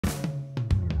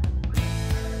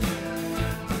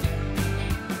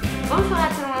Bonjour à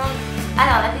tout le monde.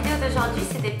 Alors la vidéo d'aujourd'hui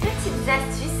c'est des petites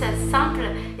astuces simples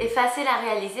et faciles à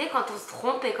réaliser quand on se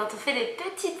trompe et quand on fait des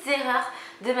petites erreurs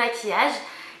de maquillage.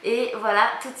 Et voilà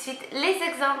tout de suite les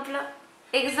exemples.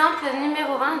 Exemple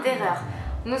numéro 1 d'erreur.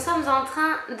 Nous sommes en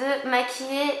train de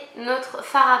maquiller notre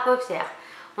fard à paupières.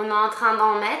 On est en train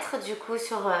d'en mettre du coup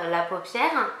sur la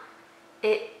paupière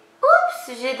et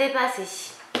oups, j'ai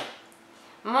dépassé.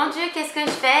 Mon Dieu, qu'est-ce que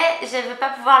je fais? Je ne vais pas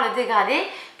pouvoir le dégrader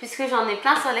puisque j'en ai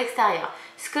plein sur l'extérieur.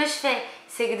 Ce que je fais,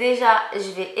 c'est que déjà, je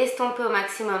vais estomper au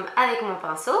maximum avec mon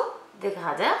pinceau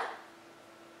dégradeur.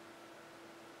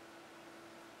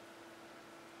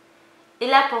 Et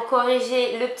là, pour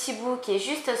corriger le petit bout qui est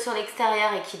juste sur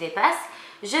l'extérieur et qui dépasse,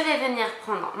 je vais venir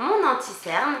prendre mon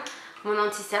anti-cerne. Mon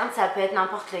anti-cerne, ça peut être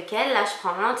n'importe lequel. Là, je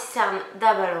prends l'anti-cerne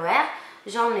Double Wear.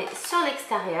 J'en mets sur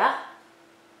l'extérieur,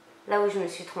 là où je me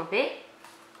suis trompée.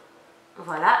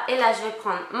 Voilà, et là je vais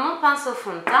prendre mon pinceau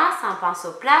fond de teint, c'est un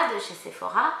pinceau plat de chez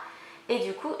Sephora, et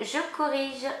du coup je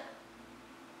corrige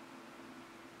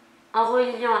en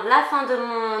reliant la fin de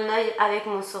mon œil avec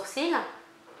mon sourcil.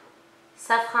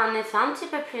 Ça fera un effet un petit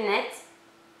peu plus net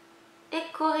et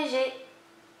corriger.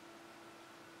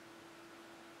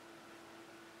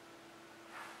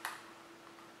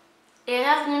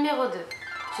 Erreur numéro 2.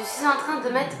 Je suis en train de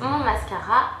mettre mon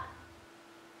mascara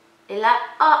et là,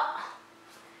 oh!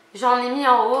 J'en ai mis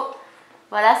en haut,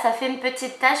 voilà, ça fait une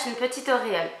petite tache, une petite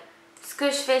auréole. Ce que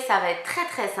je fais, ça va être très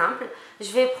très simple. Je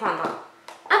vais prendre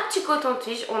un petit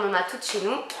coton-tige, on en a toutes chez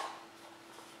nous,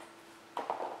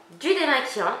 du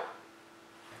démaquillant.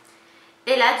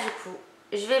 Et là, du coup,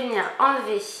 je vais venir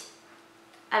enlever,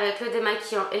 avec le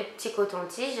démaquillant et le petit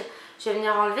coton-tige, je vais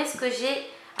venir enlever ce que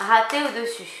j'ai raté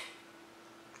au-dessus.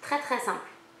 Très très simple.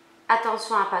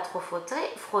 Attention à pas trop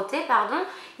frotter, pardon.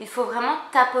 Il faut vraiment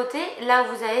tapoter là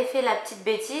où vous avez fait la petite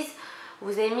bêtise.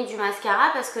 Vous avez mis du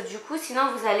mascara parce que du coup, sinon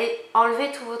vous allez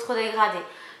enlever tout votre dégradé.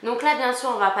 Donc là, bien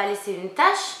sûr, on ne va pas laisser une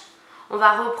tache. On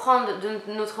va reprendre de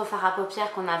notre fard à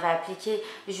paupières qu'on avait appliqué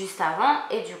juste avant.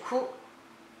 Et du coup,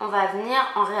 on va venir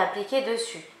en réappliquer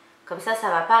dessus. Comme ça, ça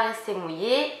ne va pas rester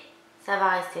mouillé. Ça va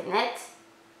rester net.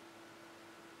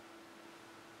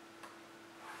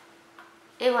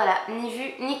 Et voilà, ni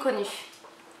vu ni connu.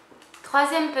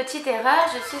 Troisième petite erreur,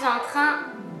 je suis en train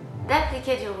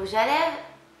d'appliquer du rouge à lèvres.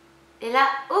 Et là,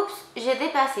 oups, j'ai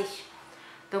dépassé.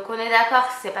 Donc on est d'accord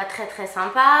que c'est pas très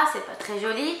sympa, c'est pas très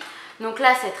joli. Donc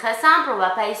là, c'est très simple, on va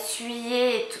pas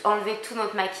essuyer et enlever tout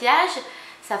notre maquillage.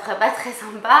 Ça ferait pas très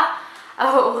sympa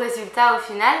au résultat au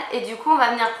final. Et du coup, on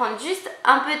va venir prendre juste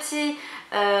un petit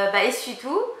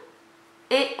essuie-tout.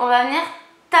 Et on va venir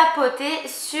tapoter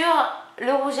sur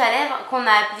le rouge à lèvres qu'on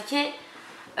a appliqué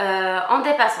en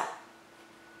dépassant.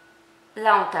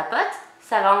 Là on tapote,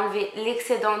 ça va enlever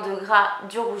l'excédent de gras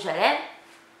du rouge à lèvres.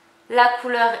 La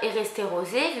couleur est restée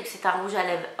rosée vu que c'est un rouge à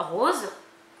lèvres rose.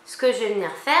 Ce que je vais venir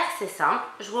faire, c'est simple,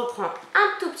 je reprends un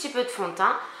tout petit peu de fond de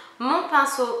teint, mon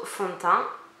pinceau fond de teint,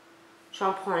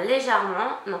 j'en prends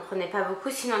légèrement, n'en prenez pas beaucoup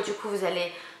sinon du coup vous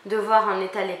allez devoir en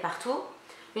étaler partout.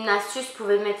 Une astuce, vous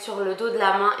pouvez le mettre sur le dos de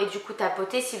la main et du coup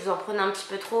tapoter si vous en prenez un petit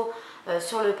peu trop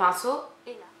sur le pinceau.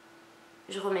 Et là,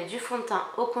 je remets du fond de teint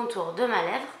au contour de ma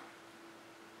lèvre.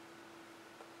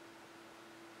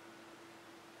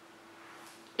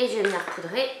 Et je vais venir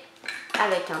poudrer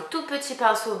avec un tout petit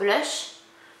pinceau blush.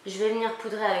 Je vais venir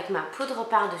poudrer avec ma poudre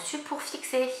par-dessus pour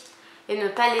fixer et ne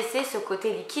pas laisser ce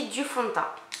côté liquide du fond de teint.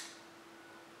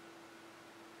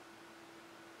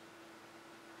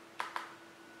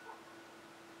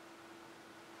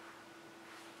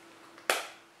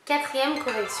 Quatrième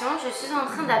correction, je suis en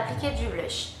train d'appliquer du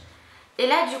blush. Et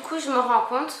là, du coup, je me rends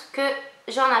compte que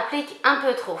j'en applique un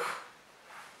peu trop.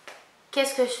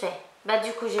 Qu'est-ce que je fais?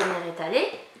 Du coup, je vais venir étaler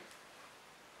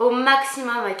au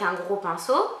maximum avec un gros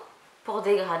pinceau pour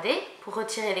dégrader, pour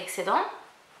retirer l'excédent.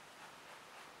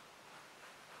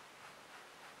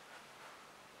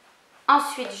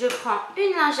 Ensuite, je prends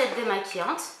une lingette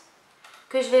démaquillante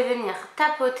que je vais venir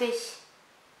tapoter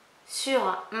sur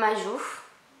ma joue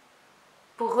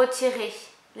pour retirer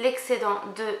l'excédent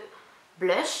de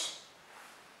blush.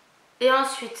 Et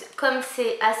ensuite, comme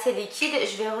c'est assez liquide,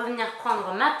 je vais revenir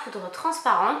prendre ma poudre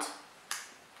transparente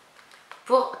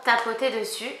pour tapoter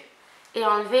dessus et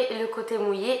enlever le côté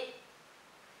mouillé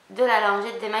de la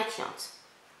lingette démaquillante.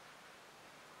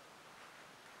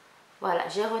 Voilà,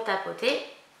 j'ai retapoté.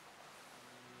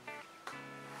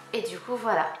 Et du coup,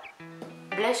 voilà,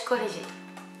 blush corrigé.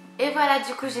 Et voilà,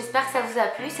 du coup, j'espère que ça vous a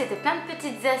plu. C'était plein de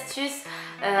petites astuces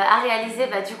à réaliser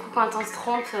du coup quand on se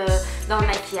trompe dans le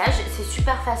maquillage. C'est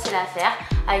super facile à faire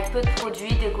avec peu de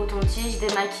produits, des cotons-tiges,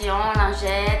 des maquillants,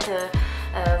 lingettes,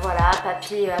 voilà,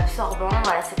 papier absorbant,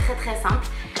 voilà, c'est très très simple.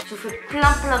 Je vous fais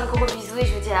plein de gros bisous et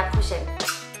je vous dis à la prochaine.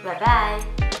 Bye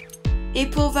bye. Et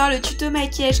pour voir le tuto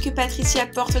maquillage que Patricia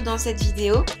porte dans cette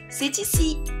vidéo, c'est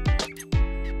ici.